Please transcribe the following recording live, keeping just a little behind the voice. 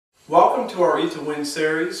Welcome to our Eat to Win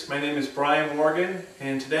series. My name is Brian Morgan,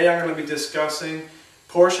 and today I'm going to be discussing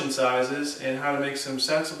portion sizes and how to make some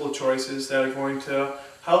sensible choices that are going to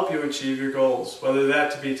help you achieve your goals, whether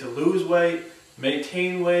that to be to lose weight,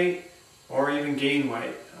 maintain weight, or even gain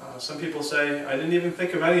weight. Some people say, I didn't even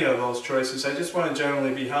think of any of those choices, I just want to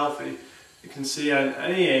generally be healthy. You can see on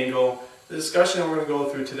any angle, the discussion that we're going to go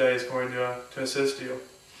through today is going to assist you.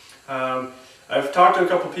 I've talked to a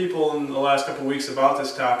couple people in the last couple of weeks about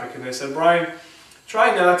this topic, and they said, Brian,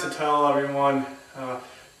 try not to tell everyone,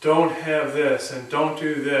 don't have this, and don't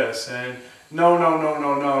do this, and no.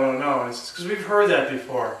 And it's because we've heard that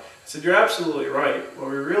before. I said, you're absolutely right. What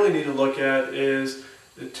we really need to look at is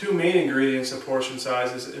the two main ingredients of portion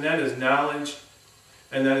sizes, and that is knowledge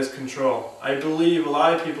and that is control. I believe a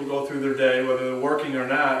lot of people go through their day, whether they're working or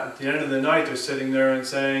not, at the end of the night they're sitting there and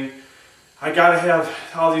saying, I gotta have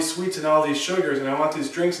all these sweets and all these sugars, and I want these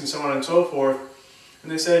drinks and so on and so forth.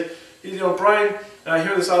 And they say, you know, Brian, and I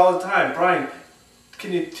hear this all the time, Brian,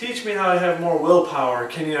 can you teach me how to have more willpower?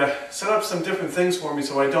 Can you set up some different things for me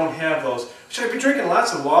so I don't have those? Should I be drinking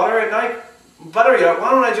lots of water at night? Better yet, why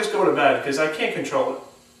don't I just go to bed, because I can't control it.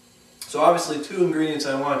 So obviously two ingredients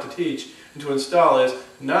I want to teach and to install is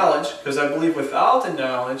knowledge, because I believe without the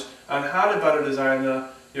knowledge on how to better design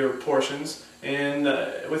your portions, and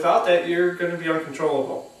without that, you're going to be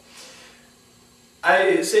uncontrollable.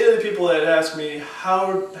 I say to the people that ask me,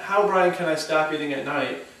 how Brian, can I stop eating at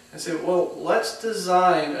night? I say, well, let's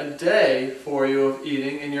design a day for you of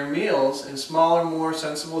eating and your meals in smaller, more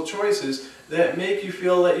sensible choices that make you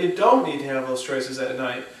feel that you don't need to have those choices at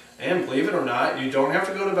night. And believe it or not, you don't have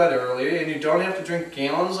to go to bed early, and you don't have to drink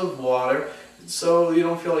gallons of water so you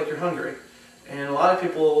don't feel like you're hungry. And a lot of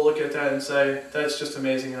people look at that and say, that's just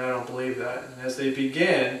amazing, and I don't believe that. And as they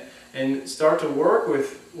begin and start to work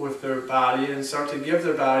with their body and start to give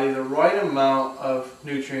their body the right amount of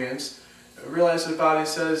nutrients, realize their body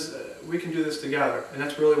says, we can do this together. And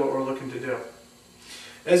that's really what we're looking to do.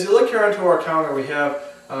 As you look here onto our counter, we have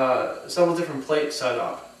several different plates set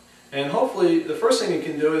up. And hopefully, the first thing you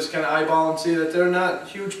can do is kind of eyeball and see that they're not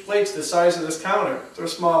huge plates the size of this counter. They're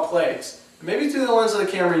small plates. Maybe through the lens of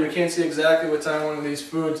the camera you can't see exactly what's on one of these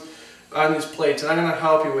foods on these plates, and I'm going to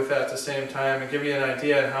help you with that at the same time and give you an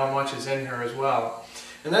idea of how much is in here as well.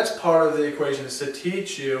 And that's part of the equation, is to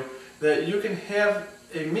teach you that you can have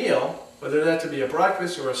a meal, whether that to be a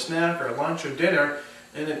breakfast or a snack or a lunch or dinner,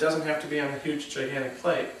 and it doesn't have to be on a huge gigantic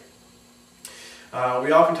plate.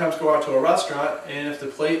 We oftentimes go out to a restaurant, and if the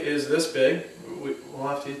plate is this big, we'll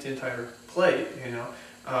have to eat the entire plate, you know.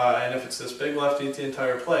 And if it's this big, we'll have to eat the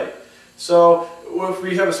entire plate. So if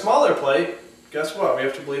we have a smaller plate, guess what? We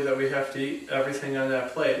have to believe that we have to eat everything on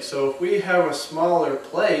that plate. So if we have a smaller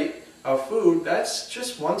plate of food, that's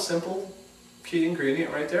just one simple key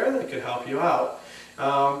ingredient right there that could help you out.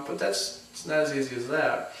 But it's not as easy as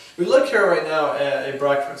that. We look here right now at a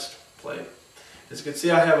breakfast plate. As you can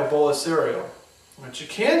see, I have a bowl of cereal. What you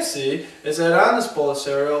can't see is that on this bowl of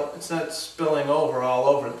cereal, it's not spilling over all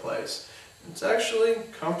over the place. It's actually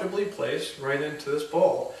comfortably placed right into this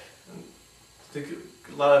bowl. I think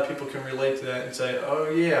a lot of people can relate to that and say, oh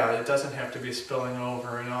yeah, it doesn't have to be spilling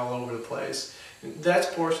over and all over the place. That's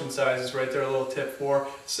portion sizes right there, a little tip for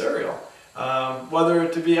cereal. Whether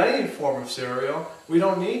it to be any form of cereal, we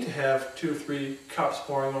don't need to have 2 or 3 cups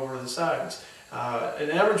pouring over the sides.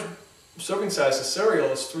 An average serving size of cereal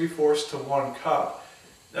is 3/4 to 1 cup.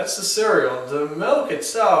 That's the cereal. The milk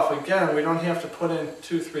itself, again, we don't have to put in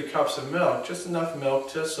 2 or 3 cups of milk, just enough milk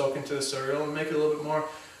to soak into the cereal and make it a little bit more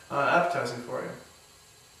appetizing for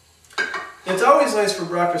you. It's always nice for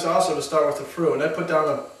breakfast also to start with the fruit. And I put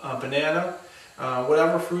down a banana,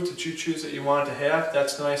 whatever fruit that you choose that you want to have,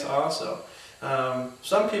 that's nice also.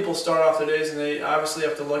 Some people start off their days and they obviously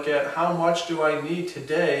have to look at how much do I need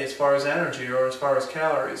today as far as energy or as far as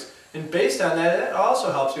calories. And based on that, it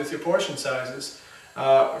also helps you with your portion sizes.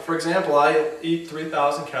 For example, I eat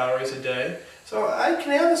 3,000 calories a day. So I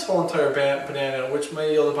can have this whole entire banana, which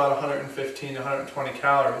may yield about 115 to 120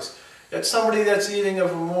 calories. Yet somebody that's eating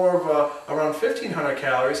around 1,500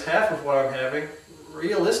 calories, half of what I'm having,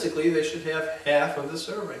 realistically they should have half of the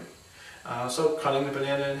serving. So cutting the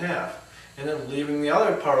banana in half, and then leaving the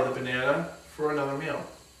other part of the banana for another meal.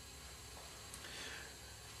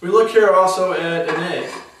 We look here also at an egg.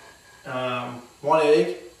 One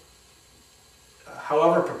egg,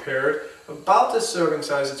 however prepared, about this serving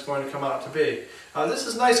size it's going to come out to be. This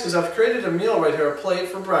is nice because I've created a meal right here, a plate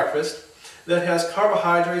for breakfast, that has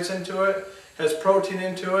carbohydrates into it, has protein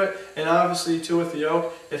into it, and obviously too with the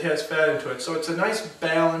yolk, it has fat into it. So it's a nice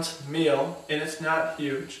balanced meal, and it's not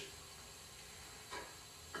huge.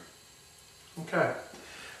 Okay.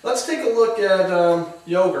 Let's take a look at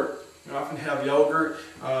yogurt. You often have yogurt.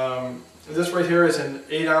 This right here is an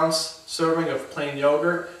 8-ounce serving of plain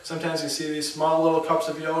yogurt. Sometimes you see these small little cups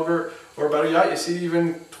of yogurt, or better yet, you see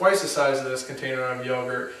even twice the size of this container of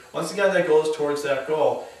yogurt. Once again, that goes towards that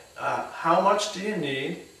goal. How much do you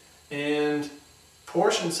need, and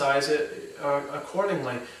portion size it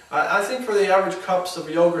accordingly. I think for the average cups of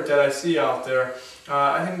yogurt that I see out there,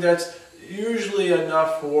 I think that's usually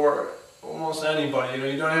enough for almost anybody.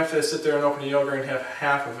 You don't have to sit there and open a yogurt and have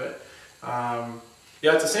half of it.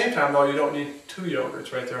 Yet at the same time, though, you don't need 2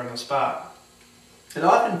 yogurts right there on the spot. It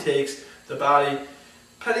often takes the body,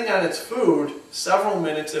 depending on its food, several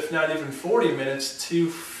minutes, if not even 40 minutes, to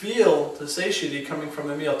feel the satiety coming from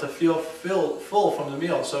the meal, to feel full from the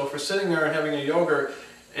meal. So if we're sitting there and having a yogurt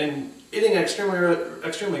and eating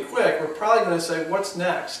extremely quick, we're probably going to say, what's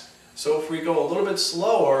next? So if we go a little bit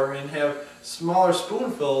slower and have smaller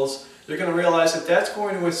spoonfuls, you're going to realize that that's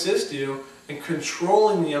going to assist you in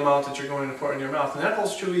controlling the amount that you're going to put in your mouth. And that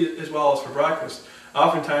holds true as well as for breakfast.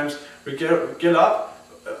 Oftentimes we get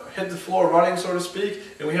up, hit the floor running, so to speak,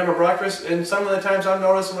 and we have a breakfast, and some of the times I'm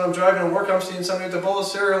noticing when I'm driving to work, I'm seeing somebody with a bowl of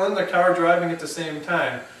cereal in the car driving at the same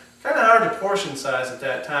time. Kind of hard to portion size at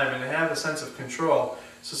that time and to have a sense of control.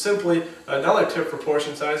 So simply, another tip for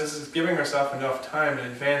portion sizes is giving ourselves enough time in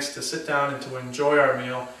advance to sit down and to enjoy our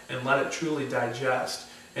meal and let it truly digest.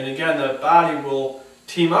 And again, the body will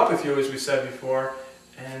team up with you, as we said before,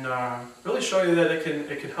 and really show you that it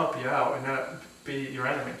can help you out and not be your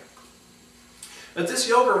enemy. But this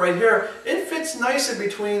yogurt right here, it fits nice in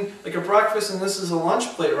between like a breakfast, and this is a lunch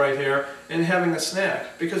plate right here, and having a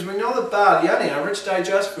snack. Because we know the body, on average,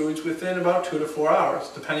 digests foods within about 2 to 4 hours,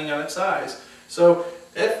 depending on its size. So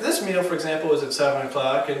if this meal, for example, is at 7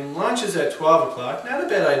 o'clock and lunch is at 12 o'clock, not a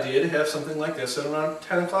bad idea to have something like this at around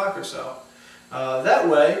 10 o'clock or so. That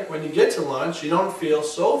way, when you get to lunch, you don't feel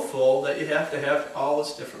so full that you have to have all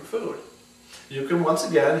this different food. You can once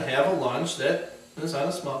again have a lunch that is on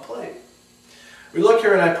a small plate. We look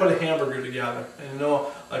here and I put a hamburger together. And I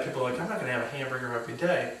know a lot of people are like, I'm not going to have a hamburger every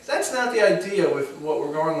day. That's not the idea with what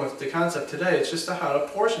we're going with the concept today. It's just how to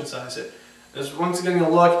portion size it. As once again you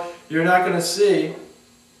look, you're not going to see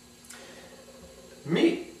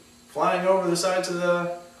meat flying over the sides of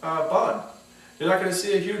the bun. You're not going to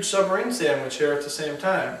see a huge submarine sandwich here at the same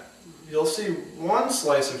time. You'll see 1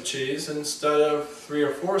 slice of cheese instead of 3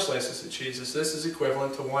 or 4 slices of cheese. This is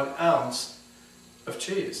equivalent to 1 ounce of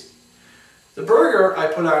cheese. The burger I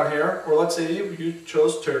put on here, or let's say you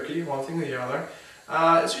chose turkey, one thing or the other,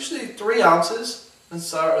 it's usually 3 ounces.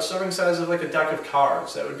 It's a serving size of like a deck of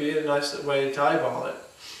cards. That would be a nice way to eyeball it.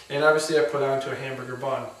 And obviously I put onto a hamburger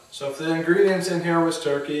bun. So if the ingredients in here was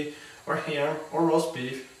turkey, or ham, or roast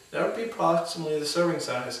beef, that would be approximately the serving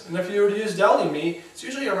size. And if you were to use deli meat, it's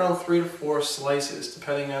usually around 3 to 4 slices,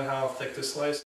 depending on how thick the slice is.